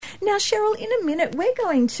Now, Cheryl, in a minute, we're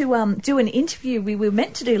going to do an interview we were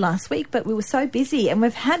meant to do last week, but we were so busy, and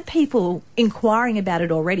we've had people inquiring about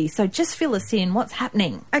it already. So just fill us in. What's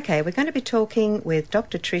happening? Okay, we're going to be talking with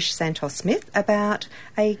Dr. Trish Santos-Smith about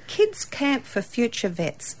a kids' camp for future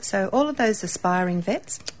vets. So all of those aspiring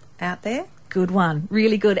vets out there. Good one.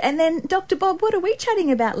 Really good. And then, Dr. Bob, what are we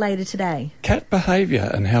chatting about later today? Cat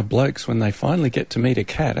behaviour and how blokes, when they finally get to meet a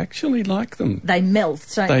cat, actually like them. They melt,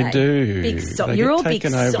 don't they? They do. Big They You're get all big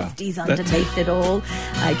taken over. softies underneath it all.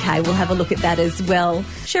 Okay, we'll have a look at that as well.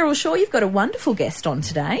 Cheryl Shaw, you've got a wonderful guest on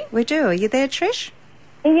today. We do. Are you there, Trish?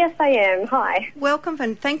 Yes, I am. Hi. Welcome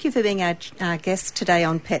and thank you for being our guest today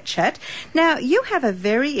on Pet Chat. Now, you have a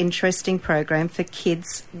very interesting program for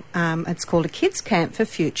kids. It's called a Kids Camp for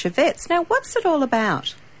Future Vets. Now, what's it all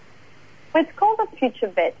about? Well, it's called a Future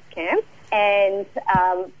Vets Camp, and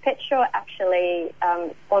PetSure actually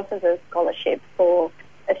sponsors a scholarship for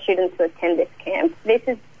a student to attend this camp.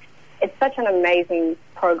 It's such an amazing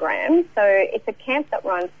program. So it's a camp that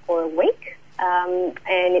runs for a week.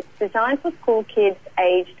 And it's designed for school kids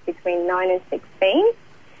aged between 9 and 16.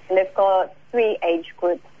 And they've got 3 age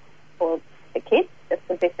groups for the kids, just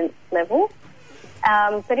for different levels.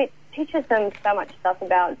 But it teaches them so much stuff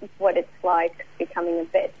about what it's like becoming a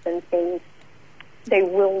vet and things they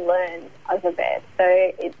will learn as a vet.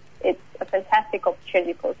 So it's a fantastic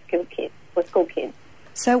opportunity for school kids.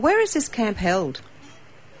 So where is this camp held?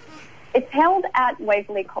 It's held at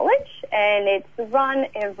Waverley College and it's run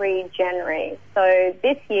every January. So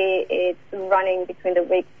this year it's running between the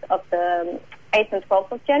weeks of the 8th and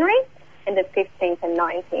 12th of January and the 15th and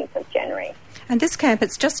 19th of January. And this camp,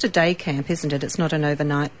 it's just a day camp, isn't it? It's not an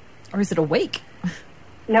overnight. Or is it a week?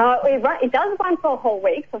 No, it does run for a whole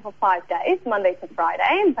week, so for 5 days, Monday to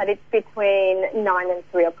Friday, but it's between 9 and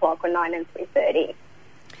 3 o'clock or 9 and 3:30.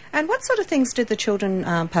 And what sort of things do the children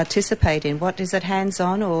participate in? What is it,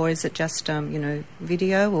 hands-on, or is it just,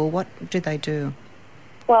 video, or what do they do?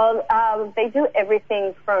 Well, they do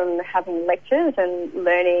everything from having lectures and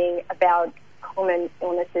learning about common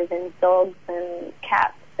illnesses in dogs and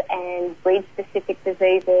cats and breed-specific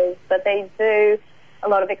diseases, but they do a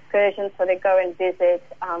lot of excursions, so they go and visit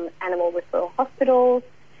animal referral hospitals.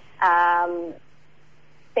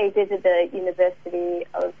 They visit the University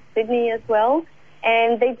of Sydney as well.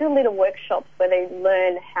 And they do little workshops where they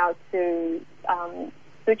learn how to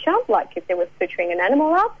suture, like if they were suturing an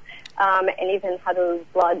animal up, and even how to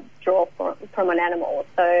blood draw from an animal.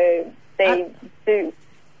 So they do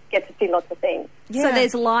get to see lots of things. Yeah. So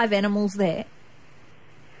there's live animals there?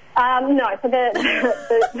 No, so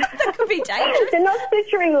that could be dangerous. They're not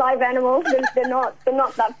suturing live animals. They're not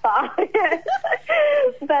that far.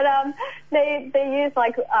 But they use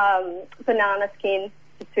like banana skin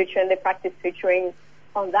to suture, and they practice suturing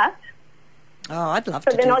on that. Oh, I'd love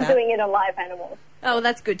to do that. So they're not doing it on live animals. Oh, well,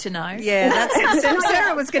 that's good to know. Yeah, that's it.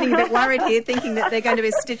 Sarah was getting a bit worried here, thinking that they're going to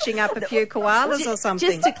be stitching up a few koalas or something.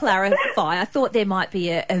 Just to clarify, I thought there might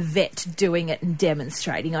be a vet doing it and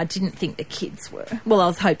demonstrating. I didn't think the kids were. Well, I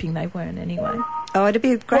was hoping they weren't anyway. Oh, it'd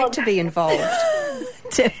be great to be involved.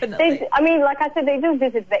 Definitely. Like I said, they do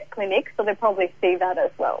visit vet clinics, so they probably see that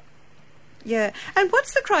as well. Yeah. And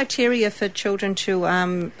what's the criteria for children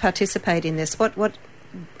to participate in this?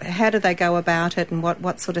 How do they go about it, and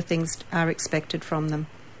what sort of things are expected from them?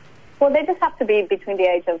 Well, they just have to be between the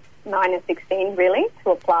age of 9 and 16, really, to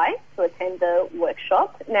apply to attend the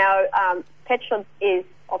workshop. Now, PetSure is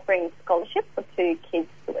offering scholarships for 2 kids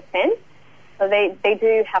to attend. So they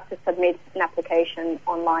do have to submit an application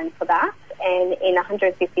online for that, and in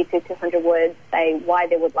 150 to 200 words say why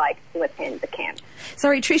they would like to attend the camp.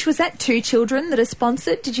 Sorry, Trish, was that 2 children that are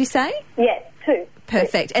sponsored, did you say? Yes, 2.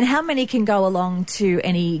 Perfect. And how many can go along to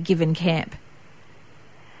any given camp?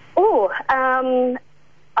 Oh, I'm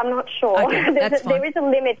not sure. Okay, that's fine. There is a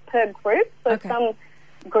limit per group, so okay. Some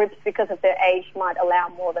groups, because of their age, might allow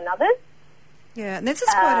more than others. Yeah, and this is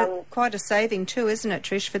quite a saving too, isn't it,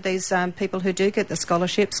 Trish, for these people who do get the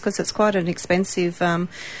scholarships, because it's quite an expensive, summer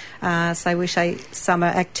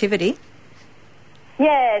activity.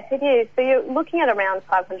 Yes, it is. So you're looking at around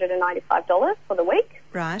 $595 for the week.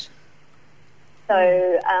 Right. So,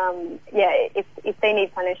 if they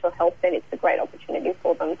need financial help, then it's a great opportunity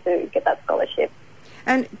for them to get that scholarship.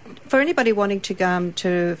 And for anybody wanting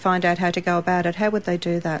to find out how to go about it, how would they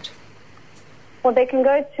do that? Well, they can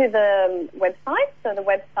go to the website. So the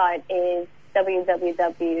website is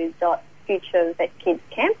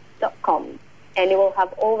www.futurevetkidscamp.com, and you will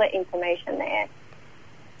have all the information there.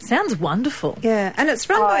 Sounds wonderful. Yeah, and it's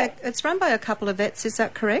run by a couple of vets. Is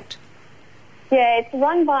that correct? Yeah, it's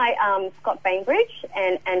run by Scott Bainbridge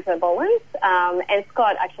and Andrew Bollins, and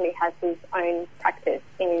Scott actually has his own practice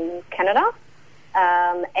in Canada.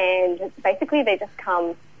 And basically they just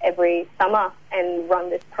come every summer and run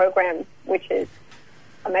this program, which is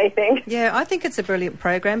amazing. Yeah, I think it's a brilliant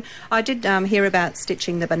program. I did hear about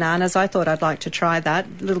stitching the bananas. I thought I'd like to try that.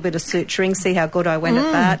 A little bit of suturing, see how good I went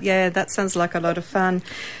at that. Yeah, that sounds like a lot of fun.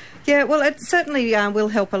 Yeah, well, it certainly will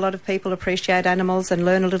help a lot of people appreciate animals and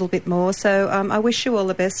learn a little bit more. So I wish you all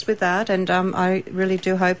the best with that, and I really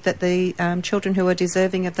do hope that the children who are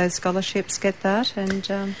deserving of those scholarships get that. And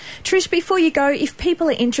Trish, before you go, if people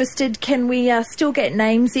are interested, can we still get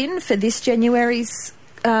names in for this January's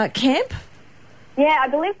camp? Yeah, I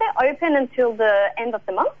believe they're open until the end of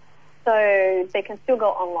the month, so they can still go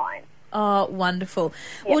online. Oh, wonderful.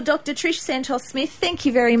 Yep. Well, Dr. Trish Santos-Smith, thank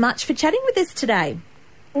you very much for chatting with us today.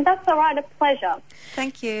 That's all right, a pleasure.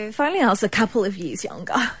 thank you. If only I was a couple of years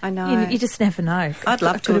younger. I know. You just never know. I'd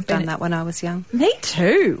love I to could have done been- that when I was young. Me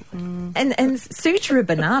too. And suture a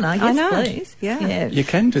banana, yes, I know. please. Yeah. You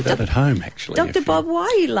can do that at home, actually. Dr. if you- Bob, why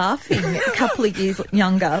are you laughing? A couple of years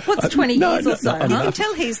younger. What's 20 no, years no, or so? no, huh? You can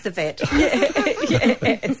tell he's the vet.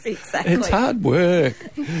 Yes, exactly. It's hard work.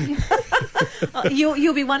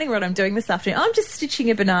 You'll be wondering what I'm doing this afternoon. I'm just stitching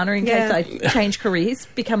a banana in Yeah. case I change careers,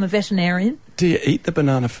 become a veterinarian. Do you eat the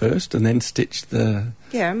banana first and then stitch the...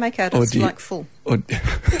 Yeah, make out Or it's do you- like full. Or,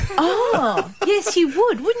 Oh, yes, you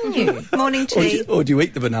would, wouldn't you? Morning tea. or do you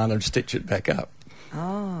eat the banana and stitch it back up?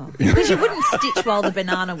 Oh. Because you wouldn't stitch while the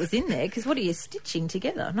banana was in there, because what are you stitching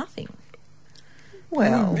together? Nothing.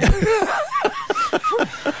 Well,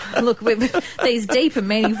 Look, these deep and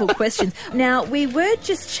meaningful questions. Now, we were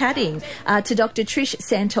just chatting to Dr. Trish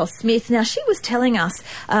Santos-Smith. Now, she was telling us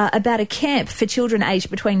about a camp for children aged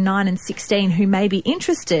between 9 and 16 who may be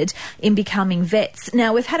interested in becoming vets.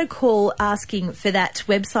 Now, we've had a call asking for that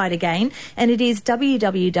website again, and it is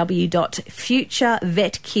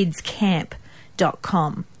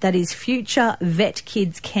www.futurevetkidscamp.com. That is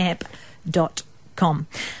futurevetkidscamp.com.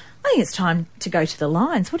 I think it's time to go to the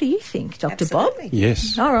lines. What do you think, Dr. Bob? absolutely.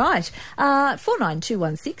 Yes. All right.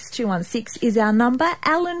 49216216 is our number.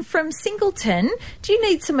 Alan from Singleton, do you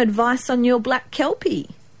need some advice on your black Kelpie?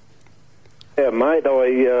 Yeah, mate,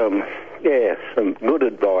 some good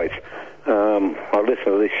advice. I listen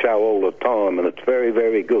to this show all the time, and it's very,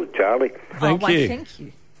 very good, Charlie. Thank you. Thank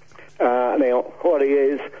you. Now, what he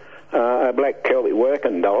is, a black Kelpie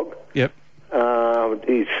working dog. Yep.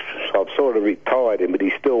 I've sort of retired him, but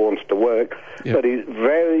he still wants to work. Yep. But he's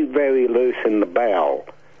very, very loose in the bowel.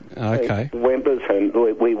 Okay. He whimpers, and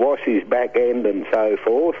we wash his back end and so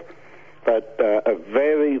forth. But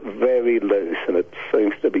very, very loose, and it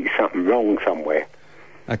seems to be something wrong somewhere.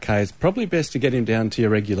 Okay, it's probably best to get him down to your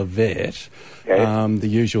regular vet. Yeah. The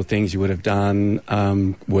usual things you would have done,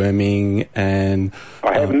 worming and...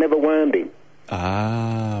 I have never wormed him.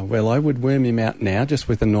 Well, I would worm him out now just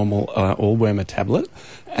with a normal all-wormer tablet.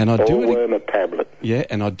 And I'd do it... Worm a tablet. Yeah,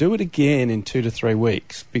 and I'd do it again in 2 to 3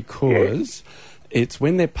 weeks because it's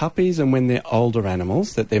when they're puppies and when they're older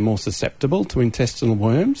animals that they're more susceptible to intestinal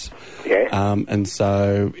worms. Yeah. And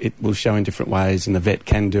so it will show in different ways, and the vet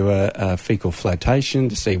can do a fecal flotation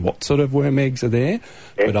to see what sort of worm eggs are there.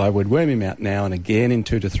 Yeah. But I would worm him out now and again in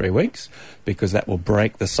 2 to 3 weeks because that will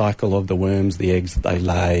break the cycle of the worms, the eggs that they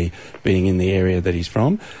lay, being in the area that he's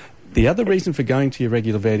from. The other reason for going to your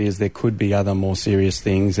regular vet is there could be other more serious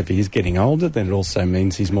things. If he's getting older, then it also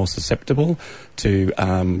means he's more susceptible to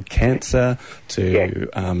cancer, to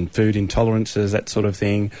food intolerances, that sort of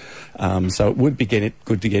thing. So it would be good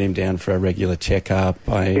to get him down for a regular checkup.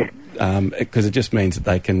 Because it just means that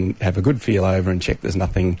they can have a good feel over and check there's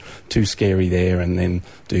nothing too scary there, and then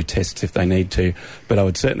do tests if they need to. But I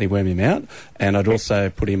would certainly worm him out, and I'd also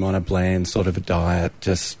put him on a bland sort of a diet.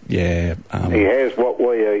 He has what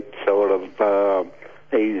we eat, sort of.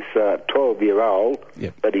 He's 12-year-old,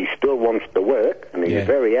 Yep. but he still wants to work, and he's Yeah.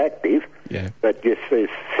 very active. Yeah. But just is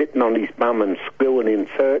sitting on his bum and screwing in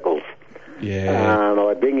circles. Yeah, And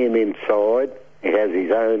I bring him inside. He has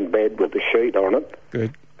his own bed with a sheet on it,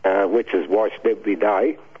 good. which is washed every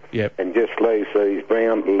day, Yep. and just leaves these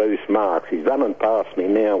brown loose marks. He's running past me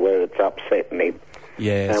now where it's upsetting him.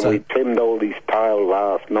 Yeah, And so, we trimmed all his tail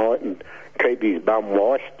last night and keep his bum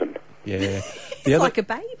washed. And yeah. It's like a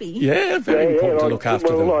baby. Yeah, very important to look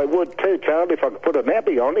after them. I would too, Charlie, if I could put a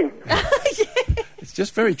nappy on him. It's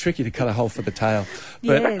just very tricky to cut a hole for the tail.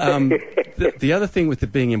 But Yes. the other thing with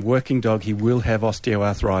it being a working dog, he will have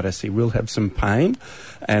osteoarthritis, he will have some pain,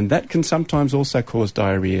 and that can sometimes also cause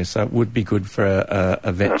diarrhoea. So it would be good for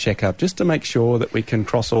a vet checkup just to make sure that we can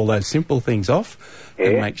cross all those simple things off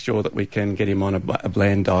and make sure that we can get him on a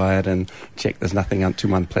bland diet and check there's nothing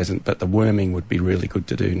too unpleasant. But the worming would be really good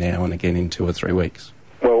to do now and again in 2 or 3 weeks.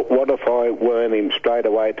 Well, what if I worm him straight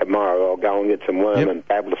away tomorrow? I'll go and get some worming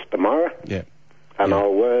tablets tomorrow. Yeah. and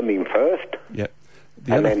I'll worm him first. Yep.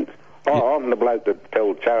 And then I'm the bloke that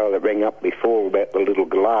told Charlie that rang up before about the little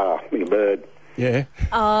galah, my bird. Yeah.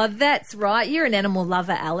 Oh, that's right. You're an animal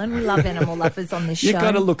lover, Alan. We love animal lovers on this show. You've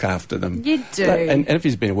got to look after them. You do. And if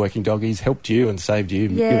he's been a working dog, he's helped you and saved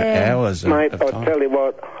you hours Mate, of time. I'll tell you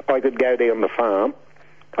what, I could go down the farm,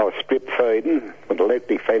 I was strip feeding with a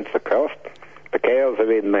electric fence across, the cows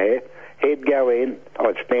are in there, he'd go in,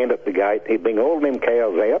 I'd stand at the gate, he'd bring all them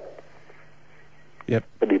cows out, Yep.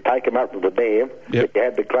 but he'd take them up to the dam, Yep. but you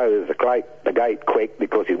had to close the gate quick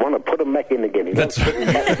because he'd want to put them back in again. That's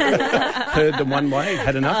heard them one way,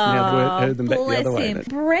 had enough, now heard them back the other way. Him.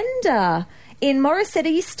 Brenda in Morisset, are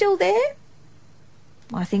you still there?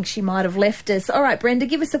 I think she might have left us. All right, Brenda,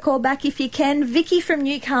 give us a call back if you can. Vicky from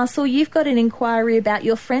Newcastle, you've got an inquiry about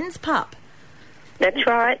your friend's pup. That's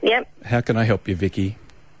right, yep. How can I help you, Vicky?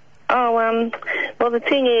 Oh, well, the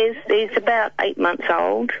thing is, he's about 8 months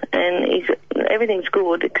old, and everything's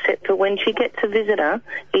good, except for when she gets a visitor,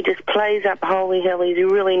 he just plays up holy hell. He's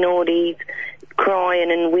really naughty, crying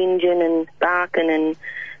and whinging and barking and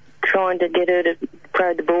trying to get her to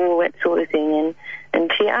throw the ball, that sort of thing. And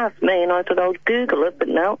she asked me, and I thought I'd Google it, but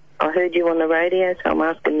no, I heard you on the radio, so I'm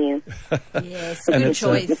asking you. Yes, And good it's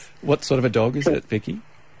choice. What sort of a dog is it, Vicky?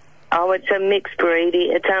 Oh, it's a mixed breed.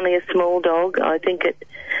 It's only a small dog. I think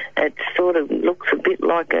it sort of looks a bit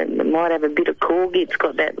like it might have a bit of corgi. It's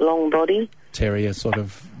got that long body. Terrier sort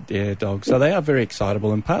of dog. So they are very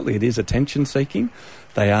excitable, and partly it is attention seeking.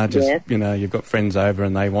 They are just, you've got friends over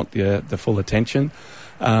and they want the full attention.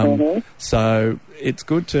 So it's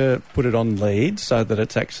good to put it on lead so that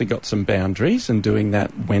it's actually got some boundaries, and doing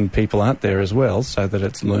that when people aren't there as well, so that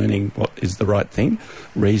it's learning what is the right thing.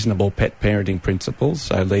 Reasonable pet parenting principles,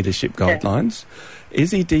 so leadership guidelines.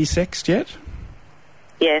 Is he desexed yet?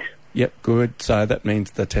 Yes. Yep, good. So that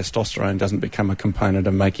means the testosterone doesn't become a component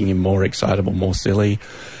of making him more excitable, more silly.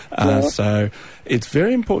 So it's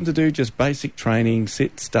very important to do just basic training,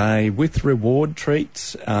 sit, stay, with reward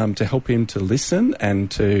treats to help him to listen and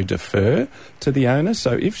to defer to the owner.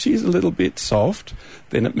 So if she's a little bit soft,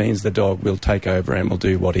 then it means the dog will take over and will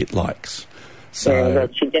do what it likes. So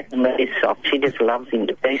she definitely is soft. She just loves him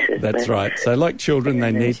to pieces. That's right. So like children,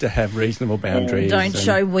 they need to have reasonable boundaries. Don't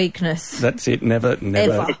show weakness. That's it. Never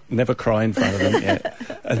cry in front of them. Yeah.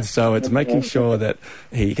 And so it's making sure that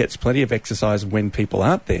he gets plenty of exercise when people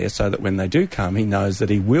aren't there, so that when they do come, he knows that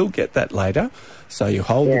he will get that later. So you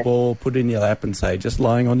hold the ball, put it in your lap and say, just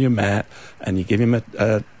lying on your mat, and you give him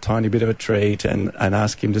a tiny bit of a treat and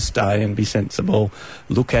ask him to stay and be sensible.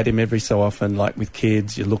 Look at him every so often, like with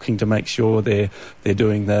kids. You're looking to make sure they're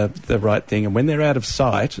doing the right thing. And when they're out of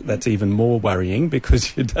sight, that's even more worrying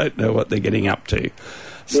because you don't know what they're getting up to.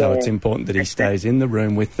 So it's important that he stays in the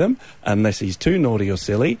room with them, unless he's too naughty or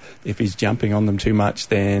silly. If he's jumping on them too much,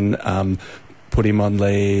 then put him on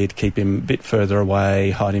lead, keep him a bit further away,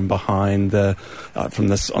 hide him behind on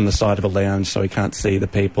the side of a lounge so he can't see the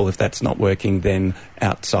people. If that's not working, then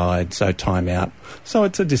outside, so time out. So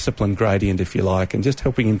it's a discipline gradient, if you like, and just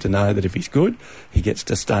helping him to know that if he's good, he gets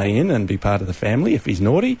to stay in and be part of the family. If he's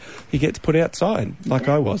naughty, he gets put outside, like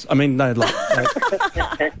I was. I mean, no, like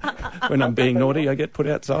when I'm being naughty, I get put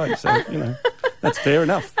outside. So, that's fair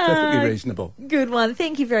enough. Perfectly reasonable. Good one.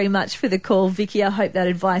 Thank you very much for the call, Vicky. I hope that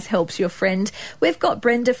advice helps your friend. We've got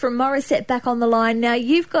Brenda from Morisset back on the line. Now,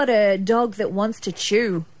 you've got a dog that wants to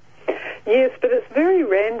chew. Yes, but it's very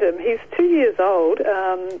random. He's 2 years old,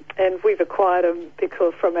 and we've acquired him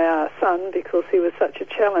from our son because he was such a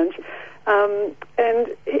challenge. And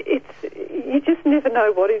you just never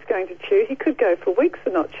know what he's going to chew. He could go for weeks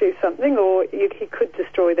and not chew something, or he could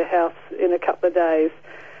destroy the house in a couple of days.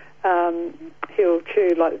 He'll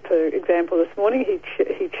chew, like, for example, this morning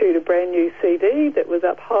he chewed a brand new CD that was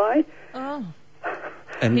up high. Oh.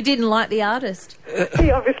 And he didn't like the artist.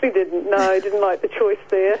 He obviously didn't. No, he didn't like the choice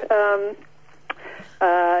there.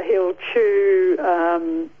 He'll chew...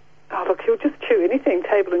 he'll just chew anything,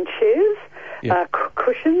 table and chairs,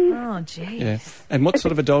 cushions. Oh, jeez. Yeah. And what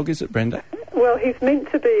sort of a dog is it, Brenda? Well, he's meant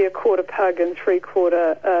to be a quarter pug and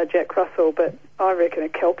three-quarter Jack Russell, but I reckon a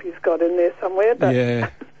Kelpie's got in there somewhere. But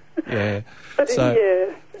Yeah. But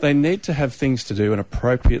So they need to have things to do and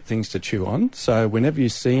appropriate things to chew on. So whenever you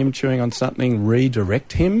see him chewing on something,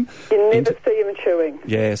 redirect him. You never see him chewing.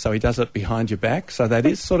 Yeah, so he does it behind your back. So that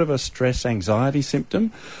is sort of a stress anxiety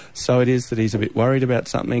symptom. So it is that he's a bit worried about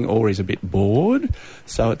something or he's a bit bored.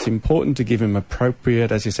 So it's important to give him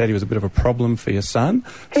appropriate, as you said, he was a bit of a problem for your son.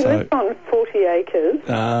 He lives on 40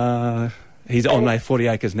 acres. He's on 40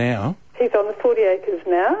 acres now. He's on the 40 acres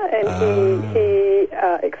now, and he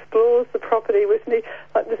explores the property with me.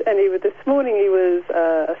 Like this, and this morning he was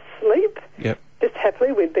asleep. Yep. just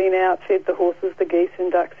happily. We'd been out, fed the horses, the geese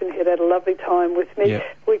and ducks, and he'd had a lovely time with me.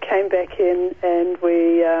 Yep. We came back in and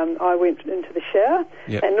I went into the shower,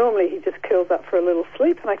 Yep. and normally he just curls up for a little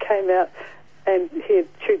sleep, and I came out and he had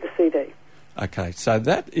chewed the CD. Okay, so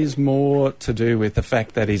that is more to do with the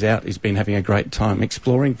fact that he's out, he's been having a great time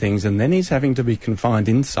exploring things, and then he's having to be confined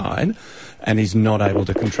inside and he's not able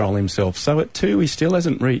to control himself. So at 2, he still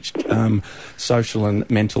hasn't reached social and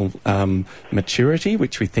mental maturity,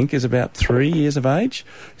 which we think is about 3 years of age.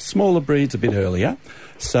 Smaller breeds a bit earlier.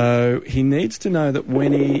 So he needs to know that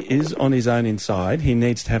when he is on his own inside, he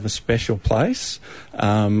needs to have a special place.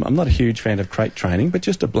 I'm not a huge fan of crate training, but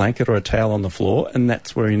just a blanket or a towel on the floor, and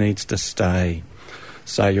that's where he needs to stay.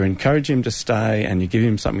 So you encourage him to stay and you give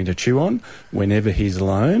him something to chew on whenever he's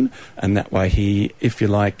alone, and that way he, if you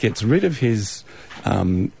like, gets rid of his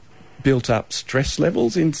built-up stress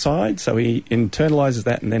levels inside, so he internalises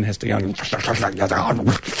that and then has to go and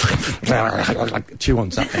chew on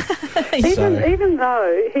something. Even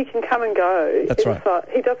though he can come and go That's inside, right.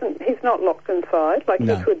 he's not locked inside. Like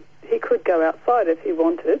No. he could go outside if he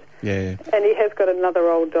wanted. Yeah. And he has got another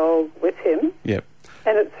old dog with him. Yep.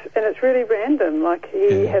 And it's really random. Like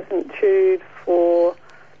he Yeah. hasn't chewed for,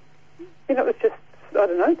 it was just, I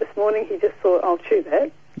don't know, this morning he just thought, I'll chew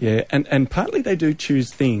that. Yeah, and partly they do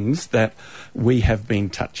choose things that we have been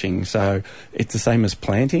touching. So it's the same as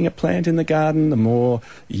planting a plant in the garden. The more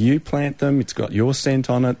you plant them, it's got your scent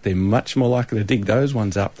on it, they're much more likely to dig those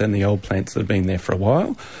ones up than the old plants that have been there for a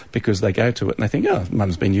while, because they go to it and they think, oh,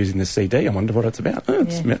 Mum's been using this CD, I wonder what it's about. Oh,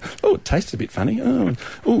 it tastes a bit funny.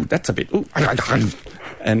 Oh, that's a bit... Oh.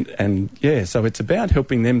 And yeah, so it's about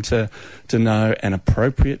helping them to know an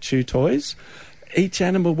appropriate chew toys. Each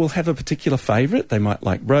animal will have a particular favourite. They might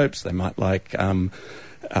like ropes, they might like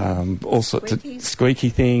all sorts of squeaky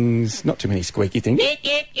things. Not too many squeaky things,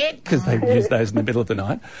 because they use those in the middle of the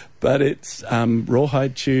night. But it's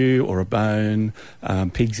rawhide chew or a bone,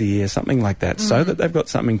 pig's ear, something like that, so that they've got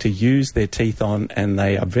something to use their teeth on, and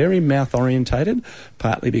they are very mouth-orientated,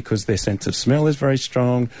 partly because their sense of smell is very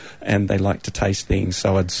strong and they like to taste things.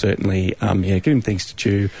 So I'd certainly give him things to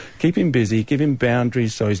chew, keep him busy, give him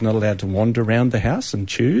boundaries so he's not allowed to wander around the house and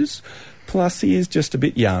choose. Plus, he is just a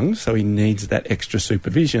bit young, so he needs that extra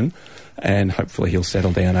supervision, and hopefully he'll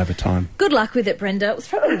settle down over time. Good luck with it, Brenda. It was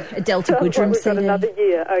probably a Delta Goodrum We've got CD. another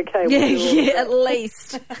year, okay. Yeah, at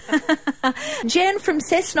least. Jan from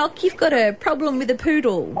Cessnock, you've got a problem with a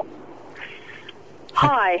poodle.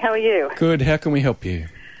 Hi, how are you? Good, how can we help you?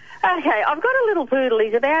 Okay, I've got a little poodle.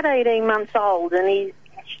 He's about 18 months old, and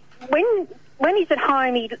when he's at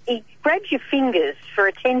home, he grabs your fingers for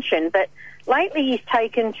attention, but lately he's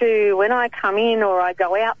taken to, when I come in or I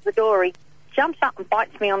go out the door, he jumps up and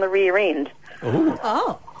bites me on the rear end. Ooh.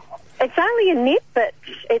 Oh. It's only a nip, but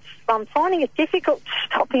I'm finding it difficult to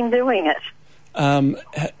stop him doing it. And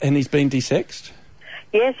he's been desexed?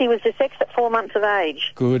 Yes, he was desexed at 4 months of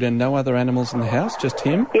age. Good, and no other animals in the house, just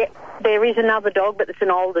him? Yeah, there is another dog, but it's an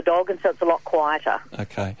older dog, and so it's a lot quieter.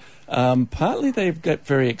 Okay. Partly they get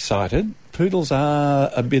very excited. Poodles are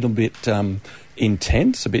a bit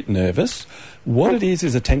intense, a bit nervous. What it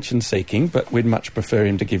is attention-seeking, but we'd much prefer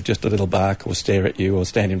him to give just a little bark or stare at you or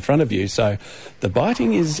stand in front of you. So the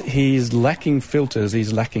biting is he's lacking filters,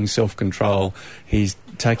 he's lacking self-control, he's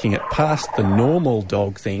taking it past the normal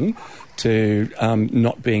dog thing to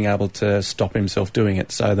not being able to stop himself doing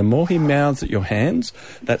it. So the more he mouths at your hands,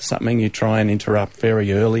 that's something you try and interrupt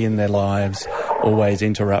very early in their lives. Always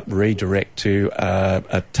redirect to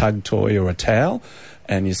a tug toy or a towel.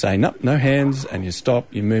 And you say, nope, no hands, and you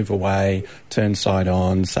stop, you move away, turn side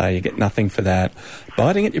on, say you get nothing for that.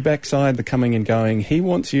 Biting at your backside, the coming and going, he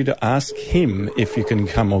wants you to ask him if you can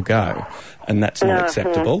come or go. And that's not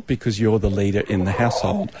acceptable because you're the leader in the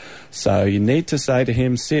household. So you need to say to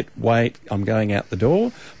him, sit, wait, I'm going out the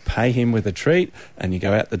door, pay him with a treat, and you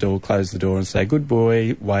go out the door, close the door and say, good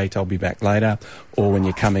boy, wait, I'll be back later. Or when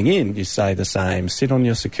you're coming in, you say the same, sit on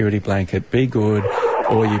your security blanket, be good,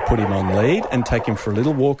 or you put him on lead and take him for a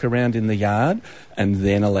little walk around in the yard and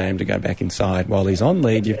then allow him to go back inside. While he's on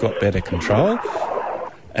lead, you've got better control.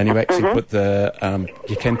 And you actually put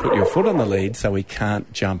you can put your foot on the lead so he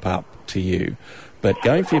can't jump up to you. But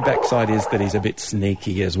going for your backside is that he's a bit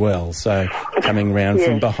sneaky as well. So coming round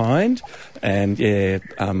from behind, and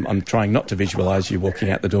I'm trying not to visualise you walking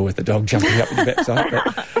out the door with the dog jumping up with your backside.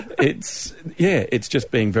 But it's just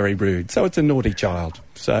being very rude. So it's a naughty child.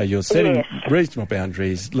 So you're setting reasonable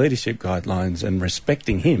boundaries, leadership guidelines, and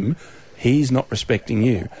respecting him. He's not respecting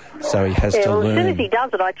you, so he has to learn. As soon as he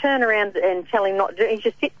does it, I turn around and tell him not to do it. He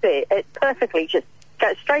just sits there perfectly, just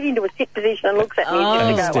goes straight into a sit position and looks at me.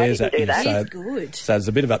 And just stares to at go, you. do that. He's good. So there's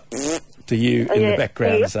a bit of a to you in the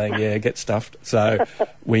background saying, yeah, get stuffed. So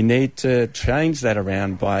we need to change that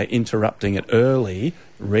around by interrupting it early,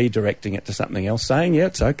 redirecting it to something else, saying, yeah,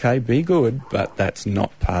 it's okay, be good, but that's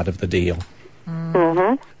not part of the deal.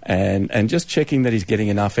 Mm-hmm. And just checking that he's getting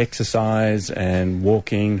enough exercise and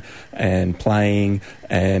walking and playing.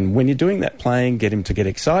 And when you're doing that playing, get him to get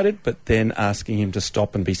excited, but then asking him to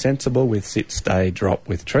stop and be sensible with sit, stay, drop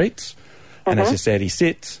with treats. And as you said, he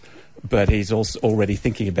sits, but he's also already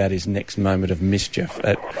thinking about his next moment of mischief.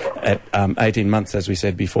 At 18 months, as we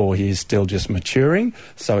said before, he is still just maturing,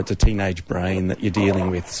 so it's a teenage brain that you're dealing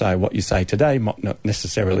with. So what you say today might not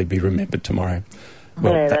necessarily be remembered tomorrow.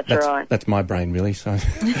 Well, yeah, that's right. That's my brain, really. So,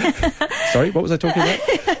 sorry, what was I talking about?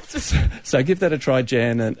 So give that a try,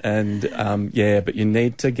 Jan, and but you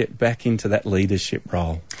need to get back into that leadership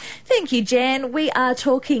role. Thank you, Jan. We are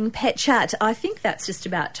talking Pet Chat. I think that's just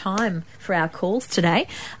about time for our calls today.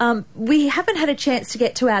 We haven't had a chance to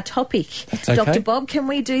get to our topic. That's okay. Dr. Bob, can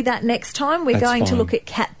we do that next time? We're That's going to fine. look at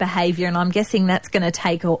cat behaviour, and I'm guessing that's going to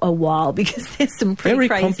take a while because there's some pretty Very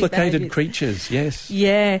crazy complicated behaviours. creatures, yes.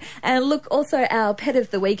 Yeah. And look, also our pet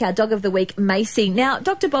of the week, our dog of the week, Macy. Now,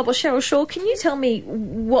 Dr. Bob or Cheryl Shaw, can you tell me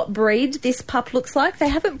what breed this pup looks like? They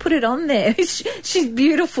haven't put it on there. She's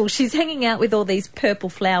beautiful. She's hanging out with all these purple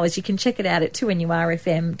flowers. You can check it out at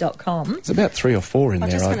 2NURFM.com. It's about 3 or 4 in I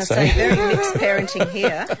was there, just going I'd to say. say, very mixed parenting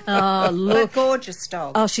here. Oh, look. A gorgeous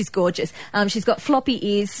dog. Oh, she's gorgeous. She's got floppy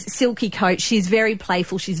ears, silky coat. She's very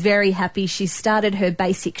playful. She's very happy. She's started her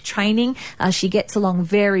basic training. She gets along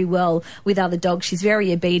very well with other dogs. She's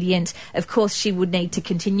very obedient. Of course, she would need to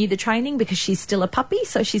continue the training because she's still a puppy,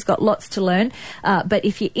 so she's got lots to learn. But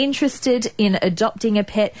if you're interested in adopting a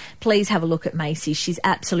pet, please have a look at Macy. She's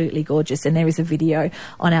absolutely gorgeous, and there is a video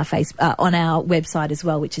on our on our website as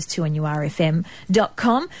well, which is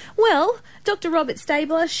 2NURFM.com. Well, Dr. Robert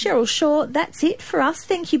Stabler, Cheryl Shaw, that's it for us.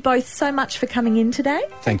 Thank you both so much for coming in today.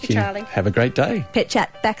 Thank you. Charlie. Have a great day. Pet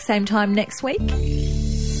Chat back same time next week.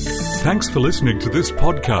 Thanks for listening to this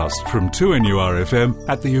podcast from 2NURFM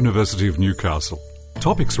at the University of Newcastle.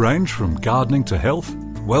 Topics range from gardening to health,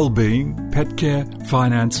 well-being, pet care,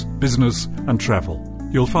 finance, business and travel.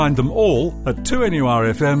 You'll find them all at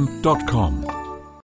 2NURFM.com.